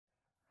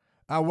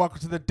Welcome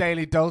to the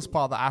Daily Dose,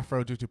 part of the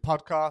Afro Duty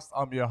podcast.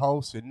 I'm your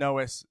host, your no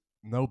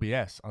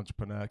BS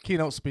entrepreneur,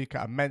 keynote speaker,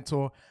 and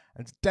mentor.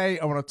 And today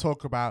I want to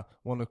talk about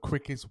one of the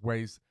quickest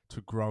ways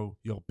to grow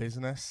your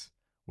business,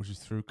 which is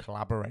through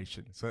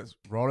collaboration. So let's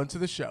roll into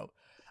the show.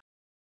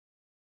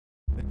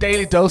 The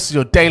Daily Dose is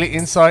your daily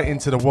insight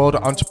into the world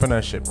of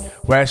entrepreneurship,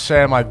 where I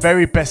share my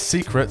very best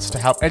secrets to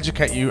help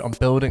educate you on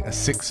building a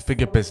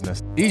six-figure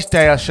business. Each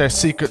day I share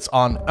secrets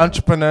on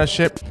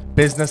entrepreneurship,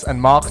 business, and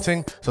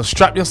marketing, so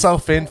strap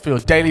yourself in for your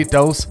daily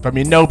dose from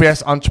your no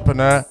BS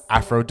entrepreneur,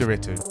 Afro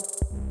Duritu.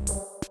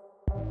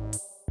 The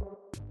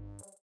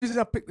reason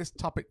I picked this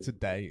topic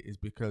today is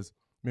because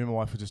me and my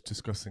wife are just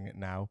discussing it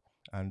now,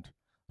 and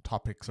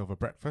topics over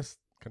breakfast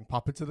can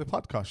pop into the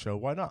podcast show.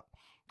 Why not?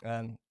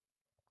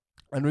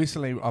 And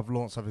recently, I've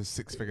launched a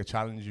six-figure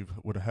challenge you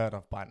would have heard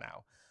of by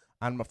now.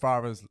 And my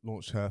father's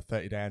launched her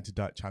 30-day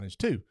anti-diet challenge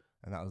too.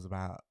 And that was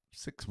about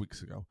 6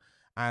 weeks ago.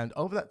 And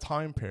over that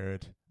time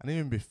period, and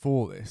even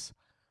before this,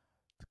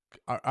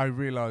 I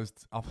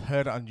realized I've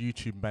heard it on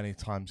YouTube many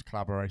times,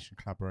 collaboration.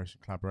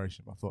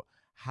 But I thought,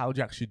 how do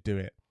you actually do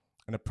it?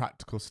 And the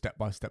practical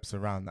step-by-steps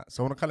around that.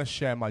 So I want to kind of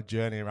share my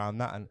journey around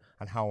that and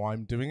how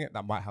I'm doing it.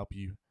 That might help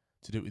you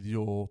to do it with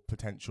your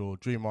potential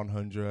Dream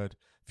 100,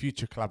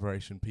 future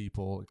collaboration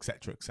people,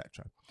 etc.,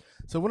 etc.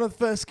 So one of the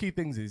first key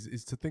things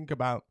is to think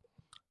about,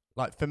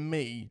 like for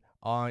me,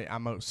 I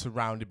am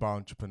surrounded by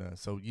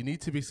entrepreneurs. So you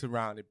need to be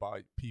surrounded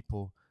by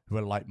people who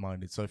are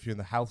like-minded. So if you're in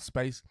the health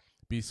space,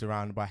 be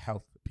surrounded by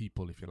health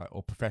people, if you like,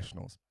 or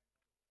professionals.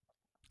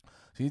 So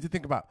you need to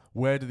think about,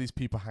 where do these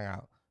people hang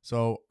out?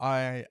 So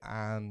I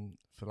am,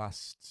 for the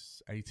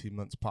last 18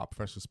 months, part of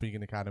Professional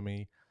Speaking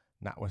Academy,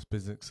 NatWest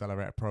Business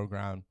Accelerator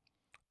Program,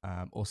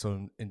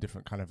 also in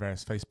different kind of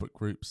various Facebook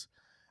groups.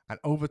 And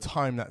over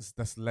time,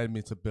 that's led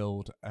me to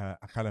build a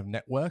kind of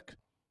network.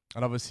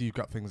 And obviously, you've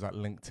got things like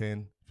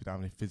LinkedIn, if you don't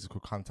have any physical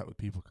contact with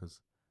people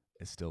because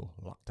it's still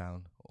locked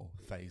down or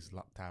phase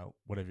locked out,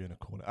 whatever you want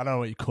to call it. I don't know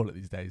what you call it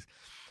these days.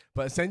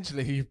 But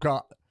essentially, you've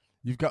got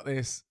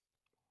this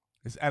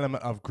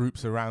element of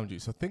groups around you.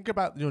 So think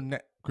about your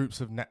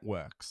groups of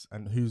networks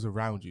and who's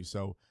around you.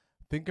 So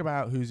think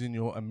about who's in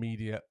your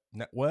immediate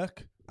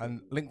network.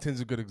 And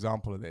LinkedIn's a good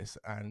example of this.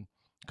 And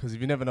because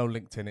if you never know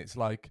LinkedIn, it's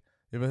like,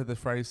 you ever heard the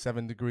phrase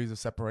 7 degrees of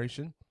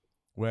separation,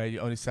 where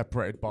you're only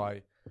separated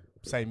by,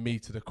 say, me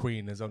to the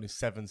Queen. There's only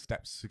 7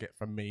 steps to get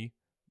from me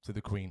to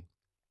the Queen.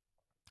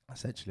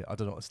 Essentially, I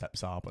don't know what the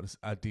steps are, but it's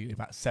ideally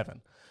about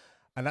 7.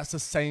 And that's the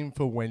same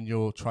for when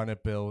you're trying to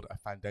build a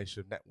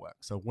foundation of network.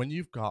 So when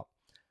you've got,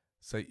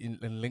 say, in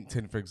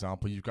LinkedIn, for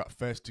example, you've got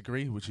first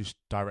degree, which is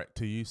direct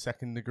to you.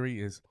 Second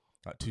degree is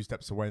like 2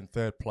 steps away, and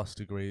third plus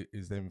degree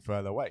is then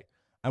further away.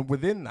 And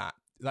within that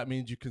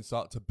means you can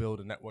start to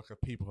build a network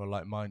of people who are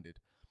like-minded.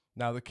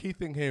 Now, the key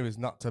thing here is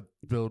not to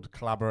build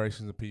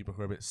collaborations with people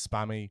who are a bit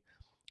spammy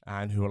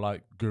and who are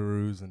like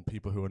gurus and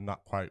people who are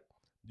not quite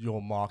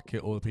your market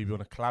or the people you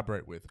want to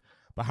collaborate with.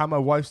 But how my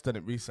wife's done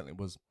it recently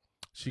was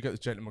she got this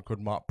gentleman called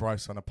Mark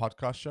Bryce on a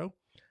podcast show,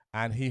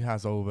 and he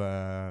has over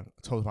a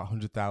total of about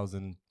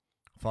 100,000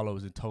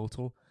 followers in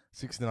total,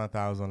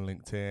 69,000 on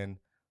LinkedIn.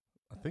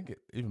 I think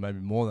even maybe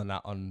more than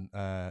that on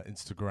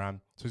Instagram.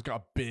 So he's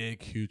got a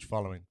big, huge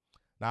following.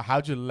 Now, how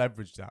do you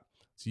leverage that?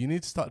 So you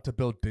need to start to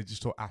build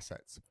digital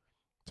assets.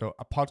 So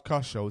a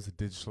podcast show is a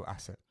digital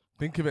asset.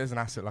 Think of it as an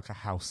asset like a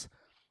house.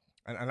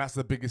 And that's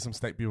the biggest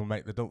mistake people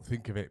make. They don't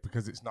think of it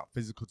because it's not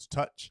physical to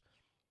touch.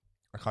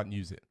 I can't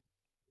use it.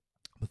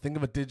 But think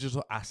of a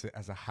digital asset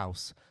as a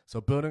house.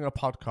 So building a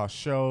podcast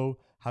show,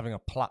 having a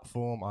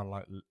platform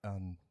on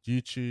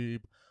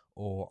YouTube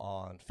or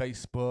on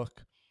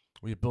Facebook,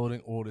 where you're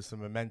building all this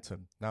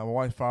momentum. Now, my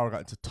wife Farah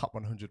got into top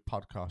 100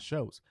 podcast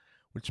shows,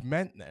 which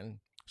meant then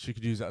she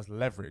could use it as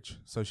leverage.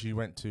 So she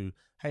went to,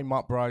 hey,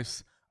 Mark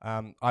Bryce,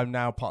 I'm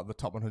now part of the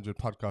top 100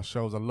 podcast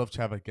shows. I'd love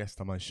to have a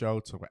guest on my show,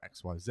 talk about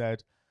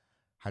XYZ.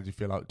 How do you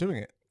feel like doing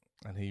it?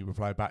 And he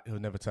replied back, he'll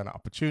never turn an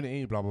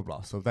opportunity, blah, blah,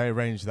 blah. So they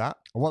arranged that.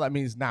 And what that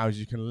means now is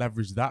you can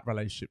leverage that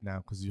relationship now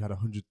because you had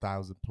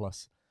 100,000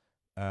 plus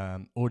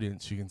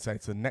audience. You can say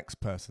to the next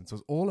person. So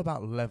it's all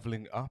about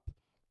leveling up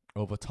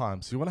over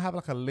time. So you want to have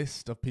like a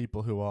list of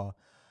people who are,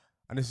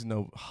 and this is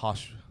no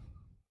harsh,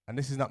 and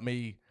this is not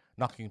me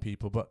knocking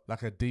people, but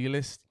like a D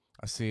list,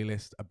 a C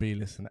list, a B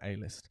list, and an A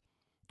list.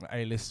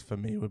 A list for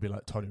me would be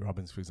like Tony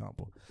Robbins, for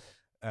example.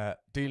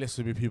 D list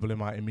would be people in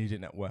my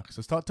immediate network.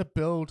 So start to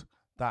build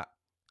that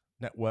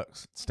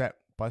networks step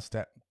by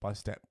step by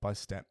step by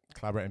step,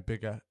 collaborating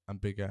bigger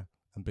and bigger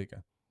and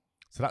bigger.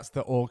 So that's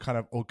the all kind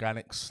of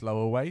organic,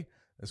 slower way.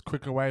 There's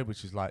quicker way,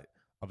 which is like,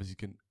 obviously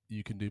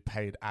you can do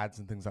paid ads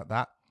and things like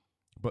that.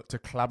 But to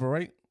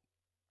collaborate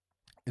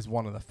is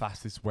one of the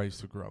fastest ways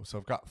to grow. So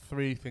I've got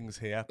 3 things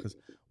here because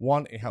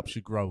 1, it helps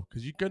you grow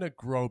because you're going to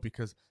grow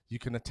because you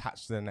can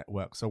attach to the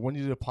network. So when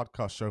you do a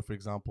podcast show, for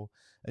example,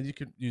 and you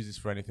can use this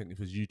for anything, if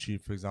it's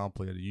YouTube, for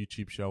example, you had a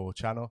YouTube show or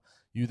channel,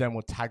 you then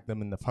will tag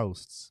them in the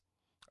posts.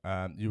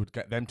 You would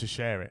get them to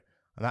share it.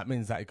 And that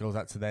means that it goes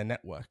out to their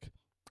network.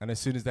 And as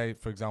soon as they,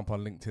 for example,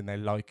 on LinkedIn, they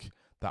like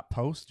that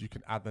post, you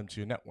can add them to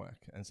your network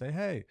and say,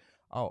 hey,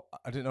 oh,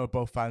 I didn't know we're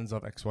both fans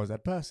of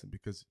XYZ person,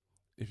 because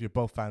if you're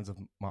both fans of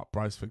Mark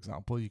Bryce, for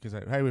example, you can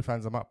say, hey, we're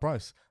fans of Mark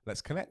Bryce.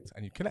 Let's connect.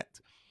 And you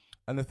connect.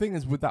 And the thing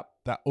is, with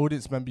that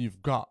audience member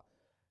you've got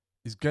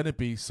is going to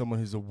be someone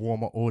who's a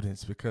warmer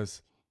audience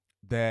because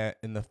they're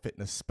in the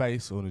fitness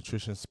space or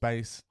nutrition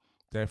space.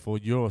 Therefore,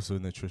 you're also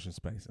in the nutrition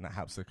space, and that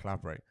helps to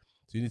collaborate.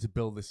 So you need to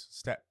build this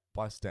step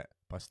by step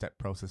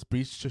process.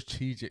 Be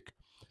strategic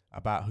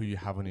about who you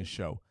have on your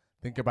show.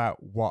 Think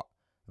about what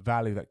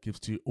value that gives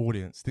to your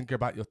audience. Think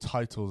about your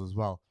titles as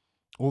well.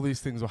 All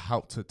these things will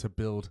help to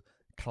build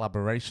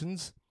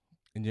collaborations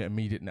in your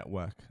immediate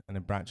network and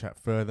then branch out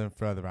further and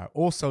further out.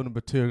 Also,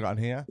 number 2 I got on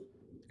here,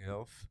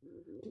 health.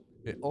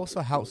 It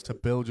also helps to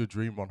build your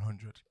Dream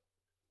 100.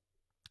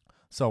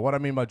 So what I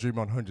mean by Dream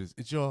 100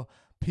 is your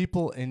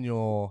people in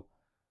your,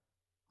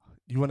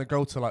 you want to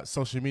go to like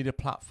social media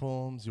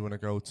platforms, you want to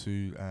go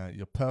to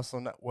your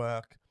personal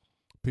network.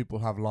 People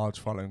have large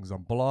followings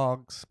on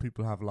blogs,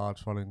 people have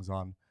large followings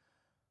on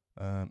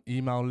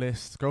email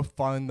lists. Go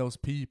find those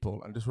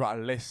people and just write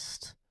a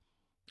list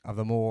of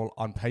them all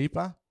on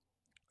paper.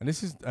 And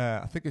this is,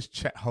 I think it's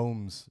Chet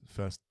Holmes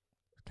first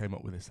came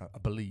up with this, I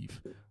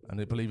believe. And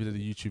I believe he did a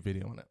YouTube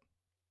video on it.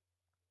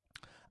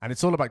 And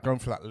it's all about going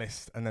through that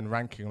list and then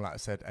ranking, like I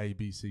said, A,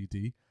 B, C,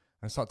 D,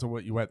 and start to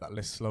work your way up that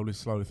list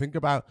slowly. Think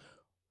about,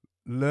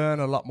 learn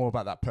a lot more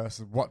about that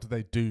person. What do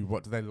they do?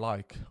 What do they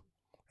like?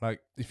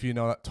 Like, if you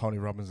know that Tony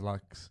Robbins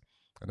likes,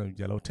 I know,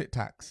 yellow Tic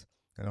Tacs,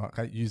 you know,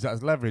 okay, use that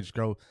as leverage.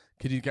 Go,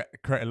 could you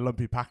create a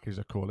lumpy package,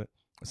 I call it,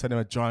 send them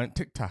a giant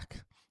Tic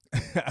Tac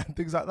and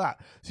things like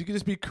that. So you can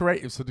just be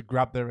creative, so to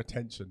grab their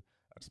attention.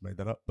 I just made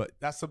that up, but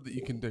that's something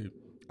you can do.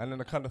 And then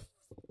the kind of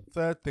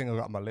third thing I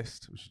got on my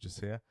list, which is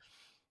just here,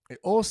 it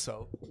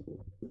also,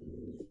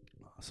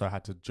 so I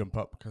had to jump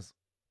up because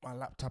my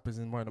laptop is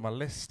in one of my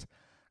list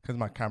because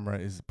my camera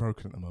is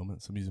broken at the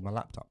moment, so I'm using my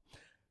laptop.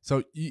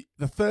 So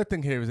the third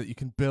thing here is that you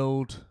can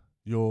build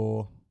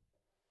you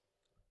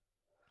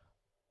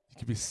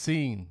can be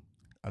seen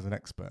as an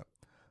expert.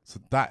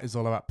 So that is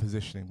all about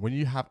positioning. When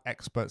you have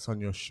experts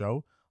on your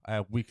show, I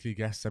have weekly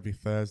guests every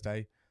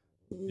Thursday.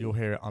 You'll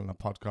hear it on the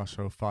podcast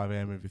show, 5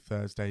 a.m. every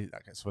Thursday.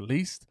 That gets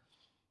released.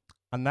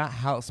 And that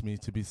helps me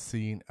to be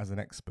seen as an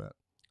expert.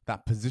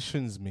 That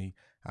positions me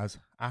as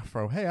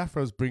Afro. Hey,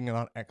 Afro's bringing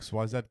on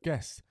XYZ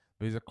guests.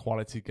 These are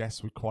quality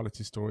guests with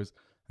quality stories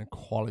and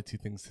quality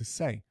things to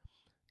say.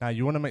 Now,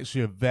 you want to make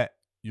sure you vet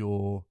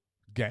your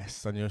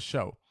guests on your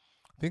show.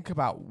 Think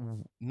about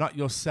not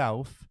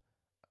yourself,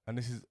 and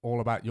this is all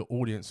about your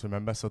audience,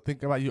 remember? So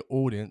think about your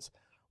audience.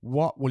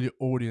 What will your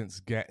audience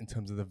get in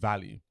terms of the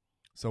value?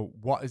 So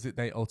what is it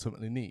they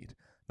ultimately need?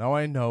 Now,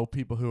 I know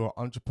people who are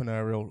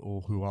entrepreneurial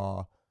or who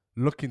are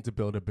looking to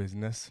build a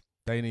business,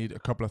 they need a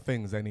couple of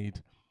things. They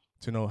need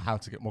to know how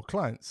to get more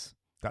clients.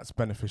 That's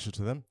beneficial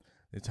to them.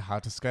 They need to how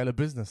to scale a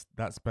business.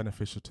 That's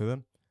beneficial to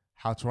them.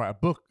 How to write a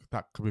book.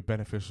 That could be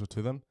beneficial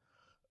to them.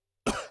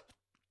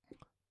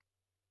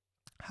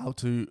 How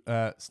to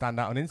stand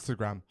out on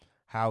Instagram.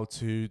 How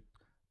to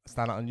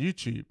stand out on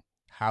YouTube.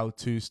 How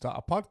to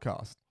start a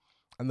podcast.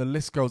 And the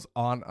list goes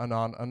on and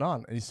on and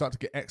on. And you start to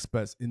get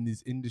experts in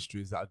these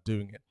industries that are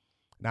doing it.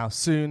 Now,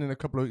 soon, in a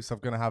couple of weeks, I'm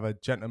going to have a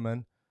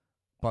gentleman,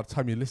 by the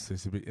time you listen to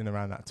this, it'll be in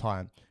around that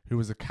time, who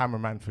was a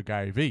cameraman for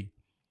Gary Vee.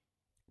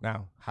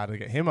 Now, how to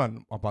get him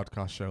on my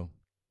podcast show?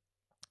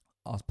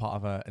 I was part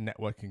of a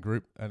networking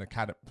group, an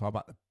academy,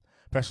 about the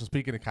Professional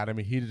Speaking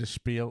Academy. He did a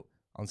spiel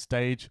on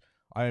stage.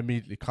 I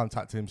immediately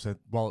contacted him, said,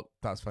 well,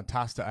 that's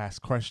fantastic. I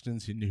asked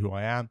questions. He knew who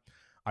I am.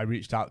 I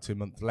reached out to him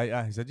a month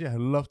later. He said, yeah, I'd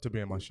love to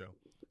be on my show.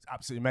 It's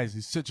absolutely amazing.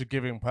 He's such a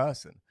giving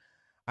person.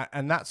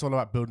 And that's all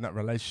about building that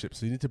relationship.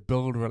 So you need to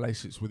build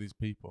relationships with these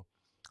people.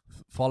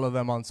 Follow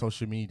them on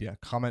social media.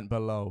 Comment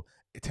below.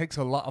 It takes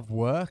a lot of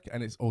work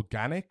and it's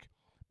organic,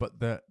 but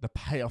the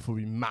payoff will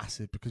be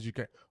massive because you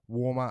get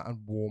warmer and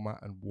warmer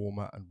and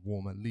warmer and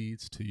warmer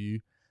leads to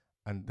you,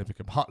 and they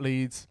become hot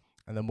leads,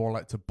 and they're more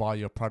likely to buy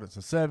your products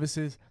and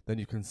services. Then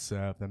you can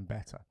serve them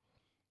better.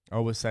 I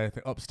always say, I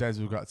think upstairs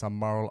we've got, it's our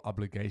moral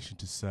obligation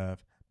to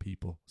serve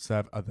people,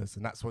 serve others,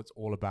 and that's what it's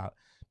all about.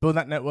 Build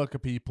that network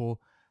of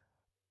people,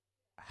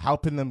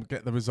 helping them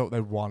get the result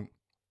they want,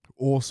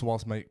 also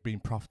whilst being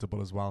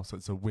profitable as well. So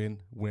it's a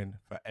win-win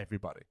for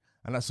everybody.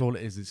 And that's all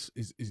it is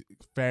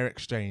fair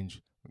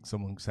exchange, like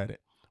someone said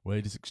it, where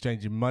you're just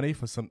exchanging money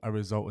for a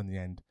result in the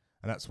end.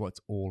 And that's what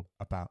it's all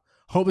about.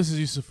 Hope this is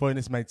useful for you and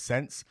this made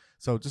sense.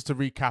 So just to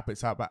recap,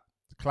 it's about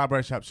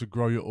collaboration helps you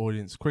grow your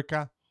audience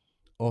quicker.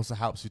 Also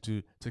helps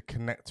you to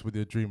connect with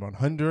your Dream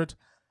 100.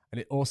 And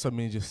it also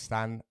means you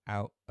stand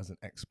out as an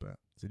expert.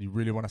 So you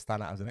really want to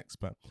stand out as an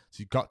expert.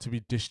 So you've got to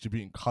be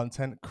distributing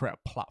content, create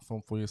a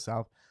platform for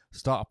yourself,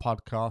 start a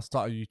podcast,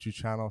 start a YouTube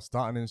channel,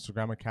 start an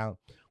Instagram account,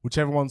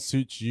 whichever one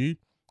suits you.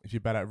 If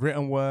you're better at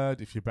written word,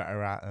 if you're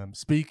better at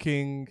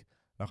speaking,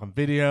 like on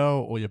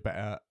video, or you're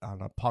better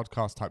on a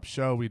podcast type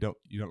show, you don't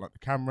like the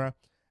camera,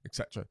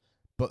 etc.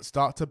 But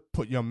start to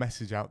put your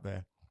message out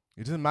there.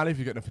 It doesn't matter if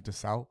you get nothing to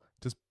sell.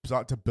 Just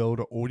start to build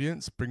an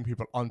audience, bring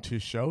people onto your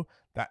show.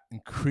 That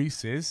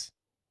increases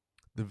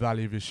the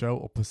value of your show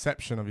or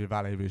perception of your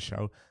value of your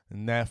show,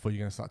 and therefore you're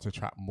going to start to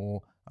attract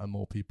more and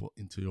more people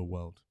into your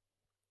world.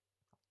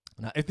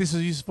 Now, if this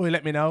was useful,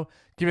 let me know.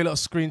 Give me a little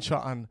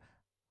screenshot on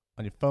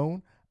your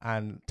phone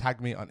and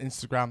tag me on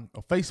Instagram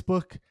or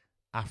Facebook,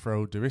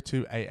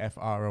 Afrodiritu,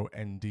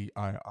 AFRONDIRITU.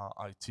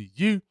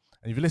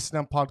 And if you listen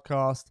on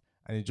podcast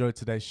and enjoyed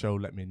today's show,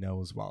 let me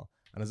know as well.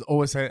 And as I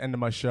always say at the end of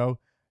my show,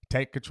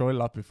 take control of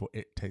life before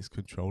it takes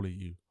control of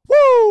you.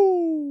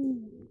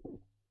 Woo!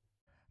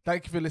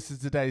 Thank you for listening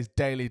to today's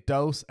Daily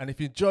Dose. And if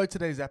you enjoyed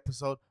today's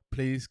episode,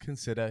 please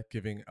consider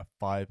giving a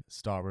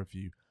 5-star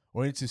review.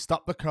 We need to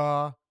stop the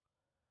car,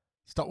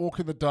 stop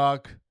walking the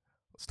dog,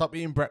 stop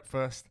eating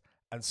breakfast,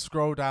 and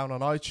scroll down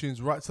on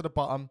iTunes right to the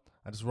bottom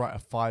and just write a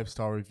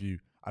 5-star review.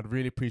 I'd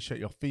really appreciate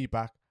your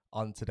feedback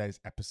on today's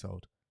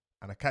episode.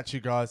 And I'll catch you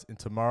guys in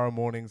tomorrow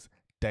morning's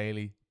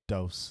Daily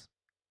Dose.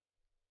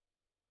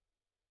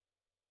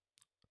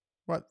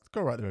 Right,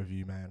 go write the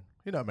review, man.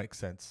 You know it makes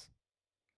sense.